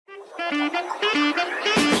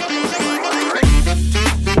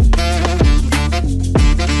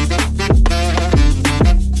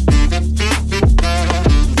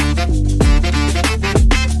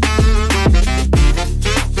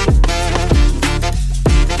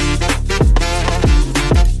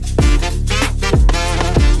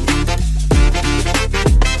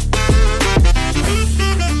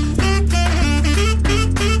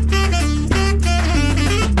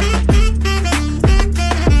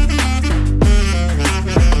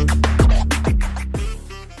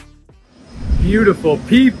Beautiful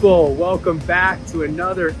people, welcome back to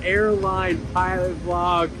another airline pilot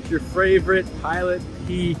vlog. It's your favorite Pilot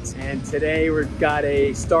Pete, and today we've got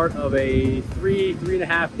a start of a three and a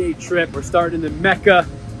half day trip. We're starting in the Mecca,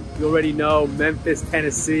 you already know, Memphis,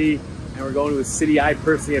 Tennessee, and we're going to a city I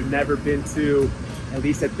personally have never been to, at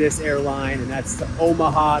least at this airline, and that's to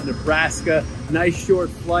Omaha, Nebraska. Nice short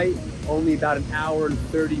flight, only about an hour and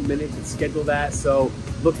 30 minutes to schedule that, so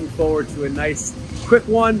looking forward to a nice quick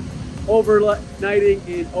one. Overnighting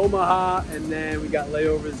in Omaha, and then we got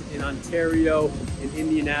layovers in Ontario, in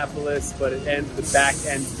Indianapolis, but it ends with the back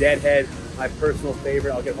end deadhead, my personal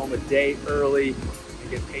favorite. I'll get home a day early and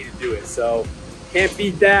get paid to do it, so can't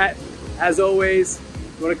beat that. As always,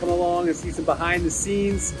 if you want to come along and see some behind the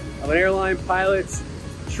scenes of an airline pilot's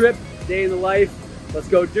trip, day in the life, let's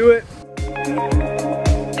go do it.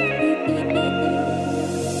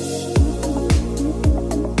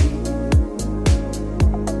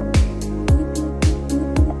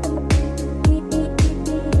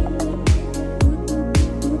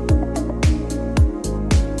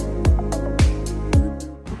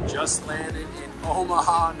 Just landed in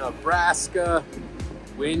Omaha, Nebraska.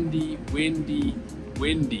 Windy, windy,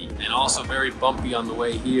 windy, and also very bumpy on the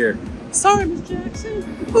way here. Sorry, Miss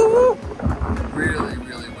Jackson. Woo! Really,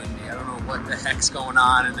 really windy. I don't know what the heck's going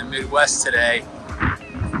on in the Midwest today, but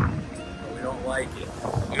we don't like it.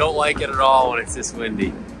 We don't like it at all when it's this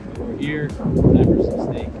windy. We're here, time for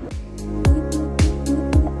some steak.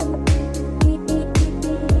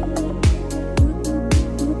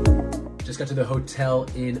 Got to the hotel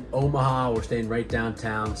in Omaha. We're staying right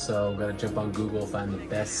downtown, so I'm gonna jump on Google, find the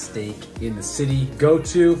best steak in the city. Go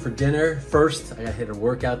to for dinner. First, I gotta hit a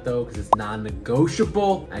workout though, because it's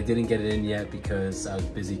non-negotiable. I didn't get it in yet because I was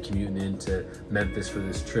busy commuting into Memphis for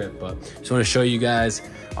this trip, but just wanna show you guys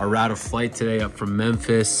our route of flight today up from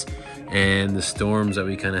Memphis and the storms that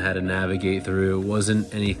we kind of had to navigate through. It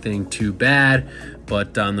wasn't anything too bad,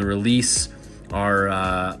 but on the release,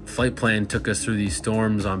 our flight plan took us through these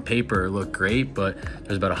storms. On paper, it looked great, but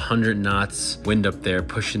there's about 100 knots wind up there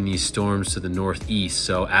pushing these storms to the northeast.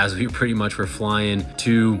 So as we pretty much were flying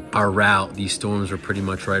to our route, these storms were pretty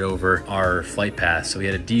much right over our flight path. So we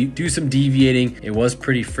had to do some deviating. It was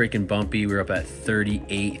pretty freaking bumpy. We were up at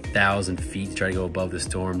 38,000 feet to try to go above the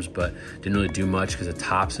storms, but didn't really do much because the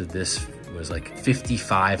tops of this was like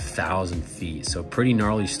 55,000 feet. So pretty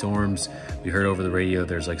gnarly storms. We heard over the radio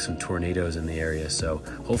there's like some tornadoes in the area. So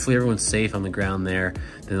hopefully everyone's safe on the ground there.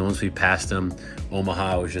 Then once we passed them,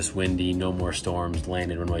 Omaha was just windy, no more storms.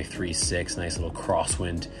 Landed runway 36, nice little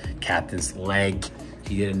crosswind. Captain's leg,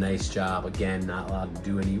 he did a nice job. Again, not allowed to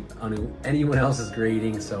do anyone else's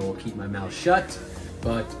grading, so we'll keep my mouth shut.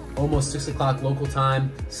 But almost 6 o'clock local time,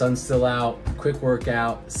 sun's still out, quick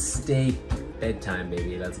workout, steak, bedtime,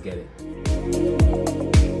 baby, let's get it.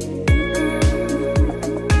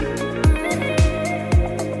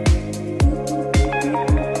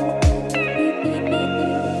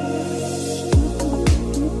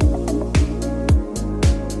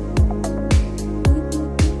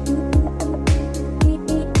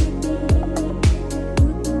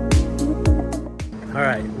 All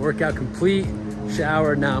right, workout complete,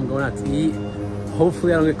 showered, now I'm going out to eat.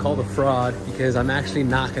 Hopefully I don't get called a fraud because I'm actually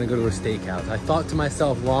not gonna go to a steakhouse. I thought to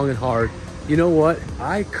myself long and hard, you know what?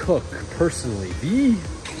 I cook personally the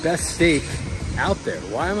best steak out there.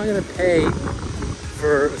 Why am I gonna pay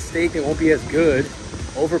for a steak that won't be as good,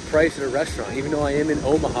 overpriced at a restaurant, even though I am in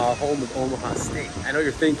Omaha, home of Omaha steak? I know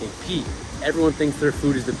you're thinking, Pete, everyone thinks their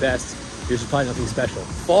food is the best. There's probably nothing special.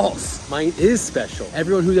 False, mine is special.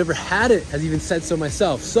 Everyone who's ever had it has even said so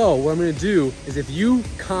myself. So what I'm gonna do is if you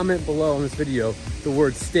comment below on this video the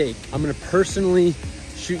word steak, I'm gonna personally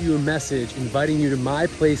shoot you a message inviting you to my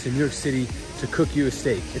place in New York City to cook you a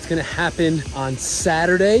steak. It's gonna happen on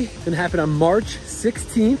Saturday. It's gonna happen on March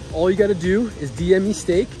 16th. All you gotta do is DM me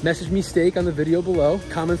steak, message me steak on the video below,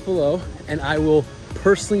 comments below, and I will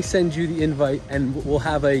personally send you the invite and we'll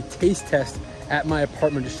have a taste test at my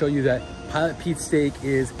apartment to show you that Pilot Pete steak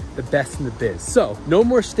is the best in the biz. So no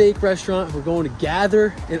more steak restaurant. We're going to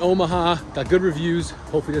Gather in Omaha. Got good reviews.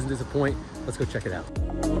 Hopefully it doesn't disappoint. Let's go check it out.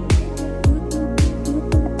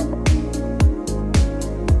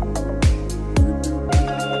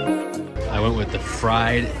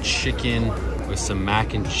 fried chicken with some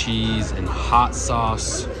mac and cheese and hot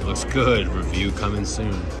sauce. Looks good. Review coming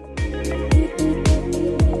soon.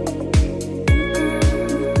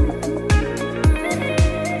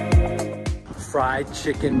 Fried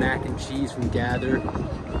chicken mac and cheese from Gather,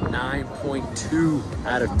 9.2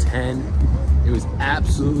 out of 10. It was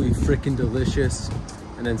absolutely freaking delicious.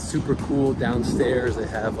 And then super cool downstairs, they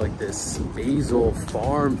have like this basil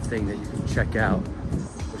farm thing that you can check out,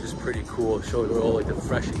 which is pretty cool. It shows where all like the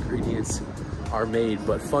fresh ingredients are made.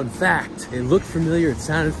 But fun fact, it looked familiar, it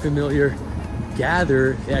sounded familiar.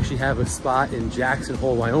 Gather, they actually have a spot in Jackson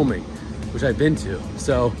Hole, Wyoming, which I've been to.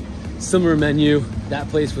 So similar menu. That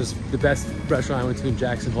place was the best restaurant I went to in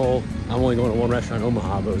Jackson Hole. I'm only going to one restaurant in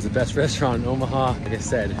Omaha, but it was the best restaurant in Omaha. Like I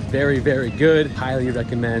said, very, very good. Highly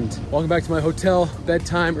recommend. Welcome back to my hotel.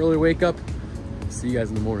 Bedtime, early wake up. See you guys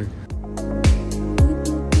in the morning.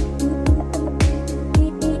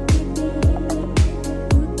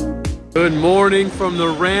 Good morning from the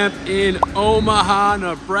ramp in Omaha,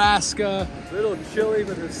 Nebraska. A little chilly,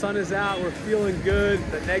 but the sun is out. We're feeling good.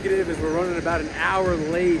 The negative is we're running about an hour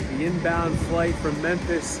late. The inbound flight from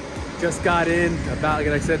Memphis just got in about, like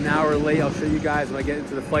I said, an hour late. I'll show you guys when I get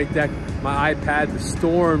into the flight deck. My iPad, the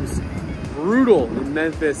storms, brutal in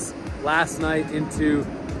Memphis last night into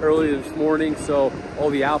early this morning. So all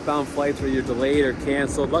the outbound flights were either delayed or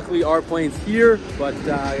canceled. Luckily our plane's here, but like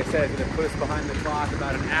I said, it's gonna put us behind the clock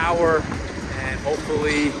about an hour, and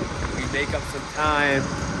hopefully we make up some time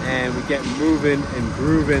and we get moving and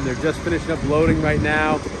grooving. They're just finishing up loading right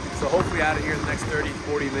now. So hopefully out of here in the next 30,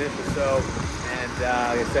 40 minutes or so. And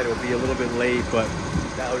like I said, it will be a little bit late, but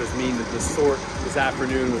that will just mean that the sort this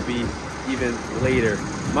afternoon will be even later.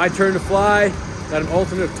 My turn to fly. Got an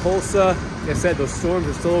alternate of Tulsa. Like I said, those storms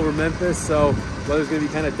are still over Memphis, so weather's gonna be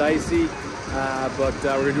kind of dicey. But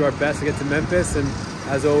we're gonna do our best to get to Memphis. And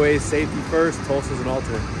as always, safety first. Tulsa's an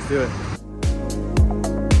alternate. Let's do it.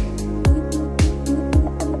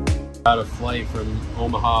 Got a flight from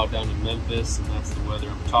Omaha down to Memphis, and that's the weather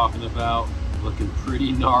I'm talking about. Looking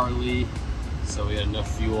pretty gnarly. So we had enough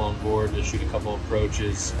fuel on board to shoot a couple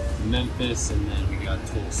approaches in Memphis, and then we got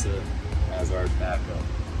Tulsa as our backup.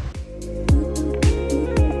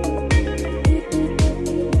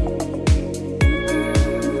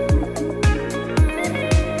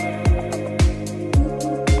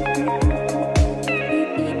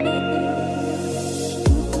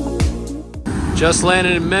 Just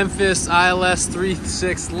landed in Memphis, ILS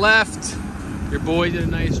 36 left. Your boy did a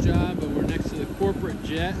nice job, but we're next to the corporate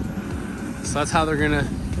jet. So that's how they're gonna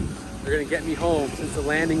get me home. Since the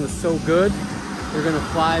landing was so good, they're gonna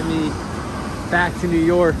fly me back to New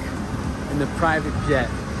York in the private jet.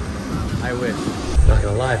 I wish. Not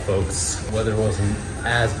gonna lie, folks, weather wasn't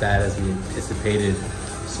as bad as we anticipated.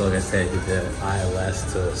 So like I said, I did the ILS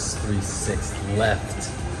to 36 left,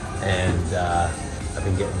 and I've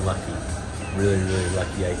been getting lucky. Really, really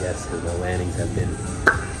lucky, I guess, because my landings have been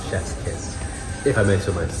chef's kiss, if I may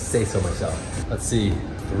say so myself. Let's see,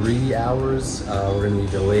 3 hours. We're gonna be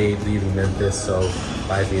delayed leaving Memphis, so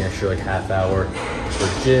buys me an extra like half hour for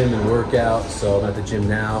gym and workout. So I'm at the gym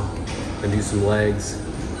now, gonna do some legs,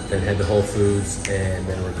 then head to Whole Foods, and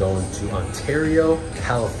then we're going to Ontario,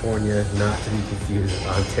 California, not to be confused with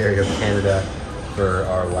Ontario, Canada, for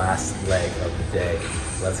our last leg of the day.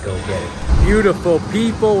 Let's go get it. Beautiful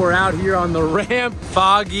people, we're out here on the ramp.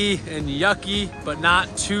 Foggy and yucky, but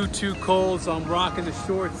not too cold. So I'm rocking the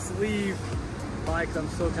short sleeve, probably because I'm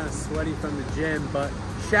still kind of sweaty from the gym, but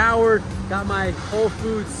showered, got my Whole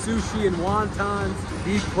Foods sushi and wontons,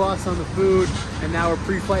 B+ on the food, and now we're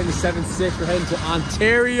pre-flighting the 7-6. We're heading to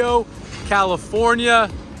Ontario,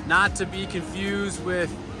 California, not to be confused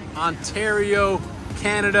with Ontario,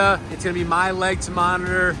 Canada. It's gonna be my leg to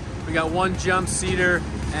monitor. We got one jump seater,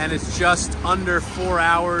 and it's just under 4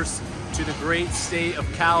 hours to the great state of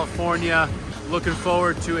California. Looking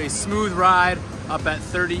forward to a smooth ride up at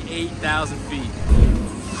 38,000 feet.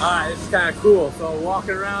 All right, this is kind of cool. So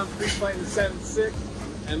walking around, pre-flighting the 7-6,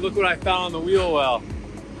 and look what I found on the wheel well,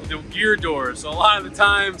 the gear doors. So a lot of the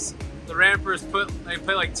times, the rampers they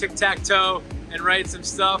play like tic-tac-toe and write some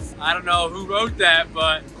stuff. I don't know who wrote that,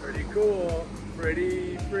 but pretty cool.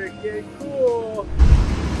 Pretty freaking cool.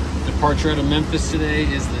 Departure out of Memphis today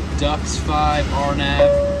is the Ducks 5 RNAV.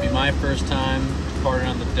 It'll be my first time departing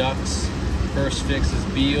on the Ducks. First fix is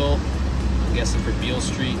Beale. I'm guessing for Beale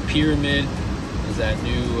Street. Pyramid is that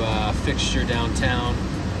new fixture downtown.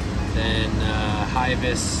 Then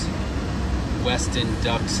Hyvis, Weston,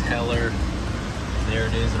 Ducks, Heller. There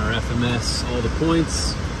it is in our FMS. All the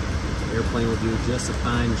points. The airplane will do just a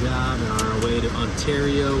fine job, and on our way to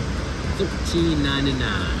Ontario,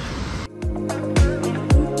 $13.99.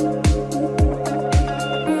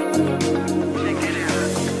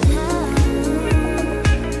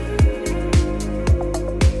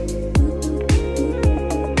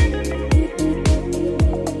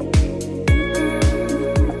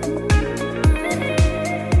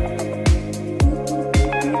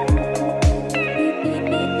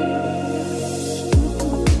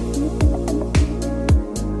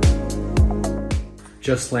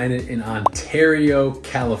 Just landed in Ontario,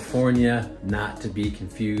 California, not to be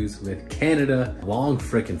confused with Canada. Long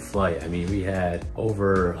freaking flight. I mean, we had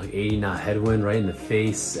over like 80 knot headwind right in the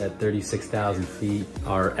face at 36,000 feet.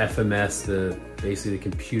 Our FMS, basically the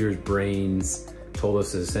computer's brains, told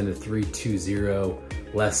us to send a 320,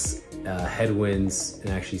 less headwinds, and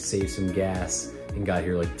actually save some gas, and got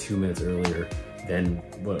here like 2 minutes earlier than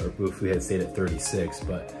what if we had stayed at 36.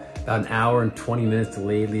 But about an hour and 20 minutes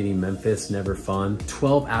delayed leaving Memphis, never fun.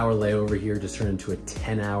 12-hour layover here just turned into a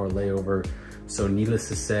 10-hour layover. So needless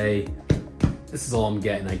to say, this is all I'm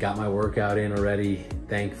getting. I got my workout in already,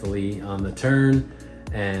 thankfully, on the turn.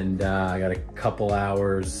 And I got a couple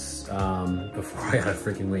hours before I gotta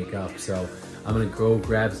freaking wake up. So I'm gonna go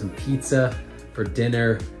grab some pizza for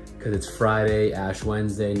dinner because it's Friday, Ash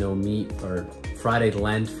Wednesday, no meat, or Friday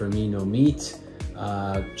Lent for me, no meat.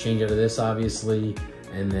 Change out of this, obviously.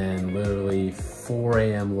 And then literally 4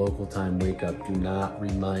 a.m. local time wake up. Do not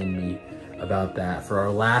remind me about that. For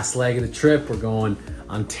our last leg of the trip, we're going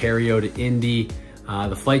Ontario to Indy.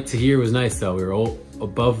 The flight to here was nice though. We were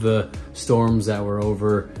above the storms that were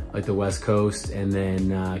over like the West Coast, and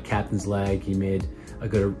then captain's leg, he made a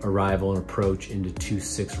good arrival and approach into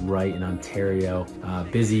 26 right in Ontario.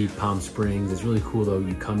 Busy Palm Springs. It's really cool though.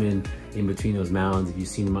 You come in between those mountains. If you've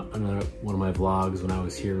seen one of my vlogs when I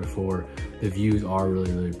was here before, the views are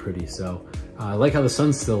really, really pretty. So I like how the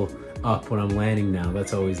sun's still up when I'm landing now.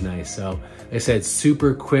 That's always nice. So like I said,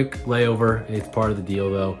 super quick layover. It's part of the deal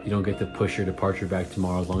though. You don't get to push your departure back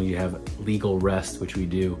tomorrow as long as you have legal rest, which we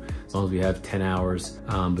do. As long as we have 10 hours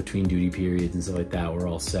between duty periods and stuff like that, we're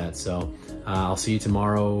all set. So I'll see you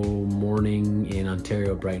tomorrow morning in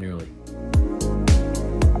Ontario bright and early.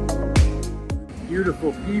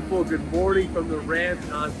 Beautiful people, good morning from the ramp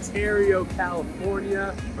in Ontario,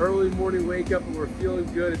 California. Early morning wake up and we're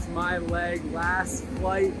feeling good. It's my leg, last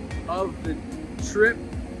flight of the trip.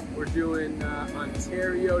 We're doing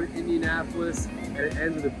Ontario to Indianapolis, and it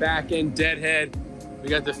ends with a back end deadhead. We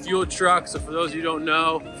got the fuel truck, so for those of you who don't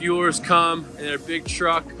know, fuelers come in their big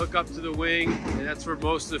truck, hook up to the wing, and that's where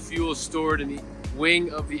most of the fuel is stored in the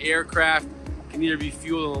wing of the aircraft. It can either be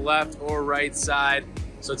fuel on the left or right side.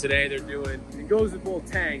 So today they're doing, it goes with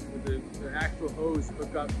both tanks, with the actual hose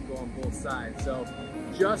hook up and go on both sides. So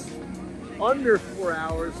just under 4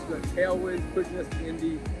 hours, the tailwinds pushing us to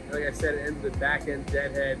Indy. And like I said, it ends with the back end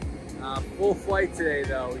deadhead. Full flight today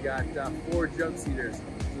though. We got 4 jump seaters.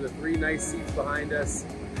 So the 3 nice seats behind us,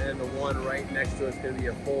 and the one right next to us is gonna be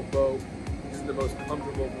a full boat. This is the most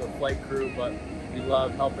comfortable for the flight crew, but we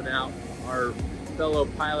love helping out our fellow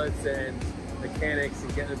pilots and mechanics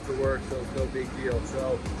and getting them to work, so it's no big deal.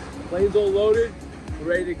 So plane's all loaded, we're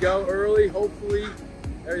ready to go early. Hopefully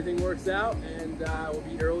everything works out and we'll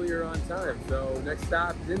be earlier on time. So next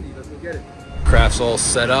stop is Indy, let's go get it. Craft's all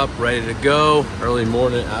set up, ready to go. Early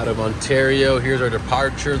morning out of Ontario. Here's our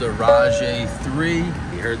departure, the Rajay 3. You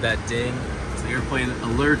heard that ding. So the airplane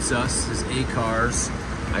alerts us, this ACARS.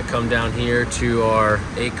 I come down here to our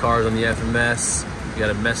ACARS on the FMS. We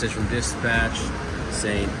got a message from dispatch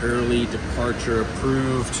saying early departure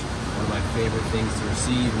approved. One of my favorite things to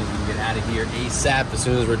receive means we can get out of here ASAP as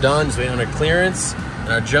soon as we're done. Just waiting on our clearance and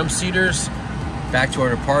our jump seaters. Back to our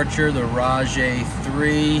departure, the Rajay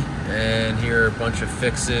 3, and here are a bunch of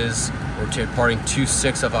fixes. We're departing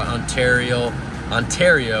 2-6 off Ontario,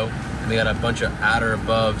 and we got a bunch of outer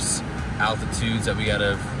aboves altitudes that we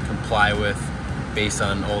gotta comply with based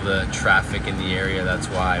on all the traffic in the area. That's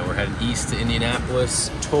why we're heading east to Indianapolis.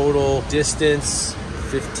 Total distance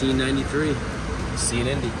 1593. See you in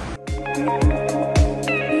Indy.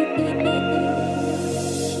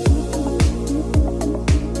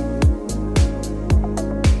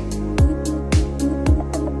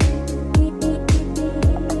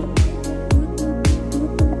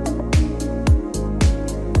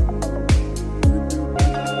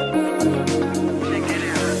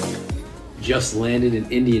 Just landed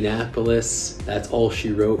in Indianapolis. That's all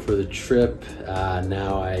she wrote for the trip.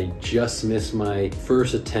 Now I just missed my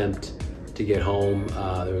first attempt to get home.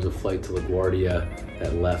 There was a flight to LaGuardia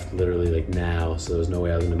that left literally like now, so there was no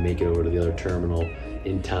way I was gonna make it over to the other terminal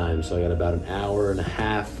in time. So I got about an hour and a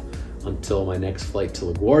half until my next flight to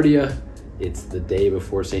LaGuardia. It's the day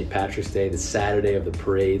before St. Patrick's Day, the Saturday of the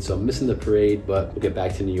parade. So I'm missing the parade, but we'll get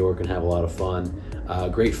back to New York and have a lot of fun.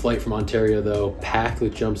 Great flight from Ontario though, packed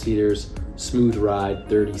with jump seaters. Smooth ride,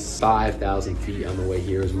 35,000 feet on the way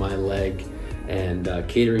here is my leg, and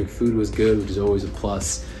catering food was good, which is always a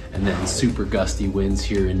plus. And then super gusty winds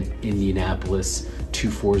here in Indianapolis,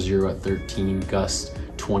 240 at 13, gust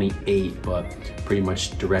 28, but pretty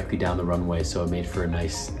much directly down the runway, so it made for a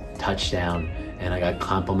nice touchdown. And I got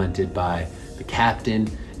complimented by the captain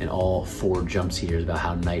in all 4 jump seaters about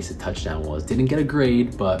how nice the touchdown was. Didn't get a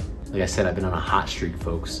grade, but like I said, I've been on a hot streak,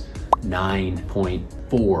 folks. 9.4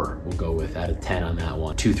 we'll go with out of 10 on that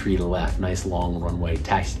one. 2-3 to left, nice long runway,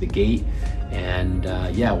 taxi to the gate. And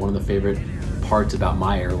yeah, one of the favorite parts about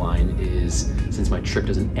my airline is since my trip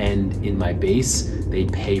doesn't end in my base, they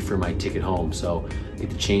pay for my ticket home. So I get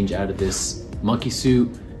to change out of this monkey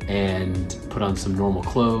suit and put on some normal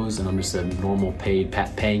clothes, and I'm just a normal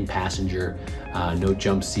paying passenger, no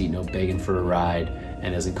jump seat, no begging for a ride, and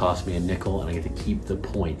it doesn't cost me a nickel, and I get to keep the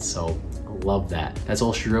points. So I love that. That's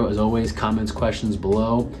all she wrote. As always, comments, questions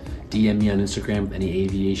below. DM me on Instagram with any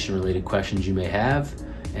aviation related questions you may have.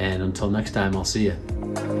 And until next time, I'll see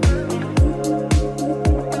you.